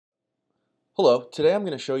Hello, today I'm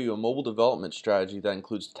going to show you a mobile development strategy that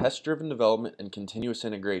includes test-driven development and continuous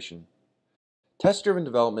integration. Test-driven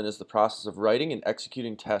development is the process of writing and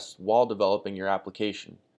executing tests while developing your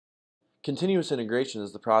application. Continuous integration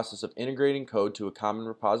is the process of integrating code to a common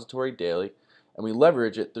repository daily, and we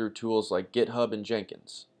leverage it through tools like GitHub and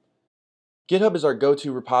Jenkins. GitHub is our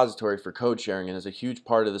go-to repository for code sharing and is a huge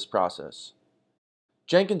part of this process.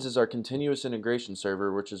 Jenkins is our continuous integration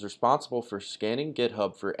server, which is responsible for scanning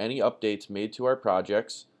GitHub for any updates made to our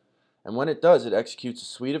projects, and when it does, it executes a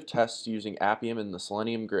suite of tests using Appium and the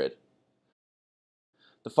Selenium grid.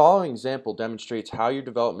 The following example demonstrates how your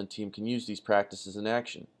development team can use these practices in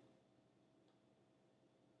action.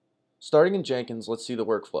 Starting in Jenkins, let's see the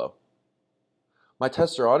workflow. My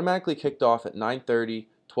tests are automatically kicked off at 9:30,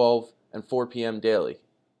 12, and 4 p.m. daily.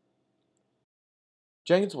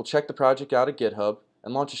 Jenkins will check the project out at GitHub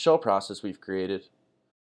and launch a shell process we've created.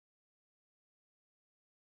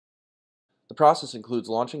 The process includes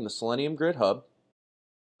launching the Selenium Grid Hub,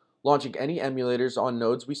 launching any emulators on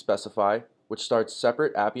nodes we specify, which starts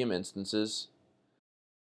separate Appium instances,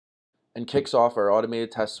 and kicks off our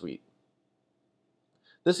automated test suite.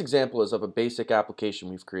 This example is of a basic application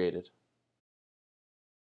we've created.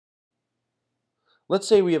 Let's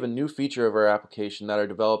say we have a new feature of our application that our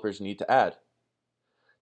developers need to add.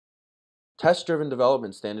 Test-driven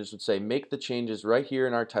development standards would say make the changes right here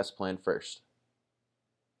in our test plan first.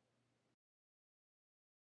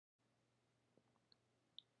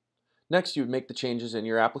 Next, you would make the changes in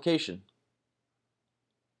your application.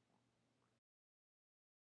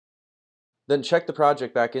 Then check the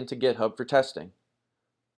project back into GitHub for testing.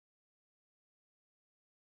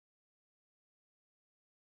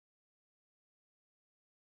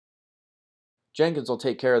 Jenkins will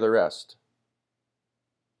take care of the rest.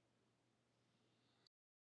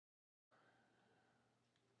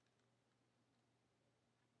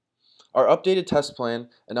 Our updated test plan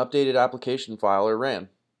and updated application file are ran.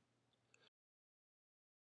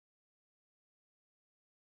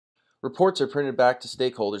 Reports are printed back to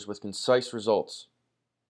stakeholders with concise results.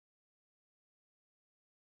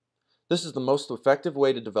 This is the most effective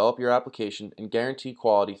way to develop your application and guarantee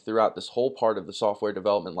quality throughout this whole part of the software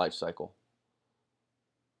development lifecycle.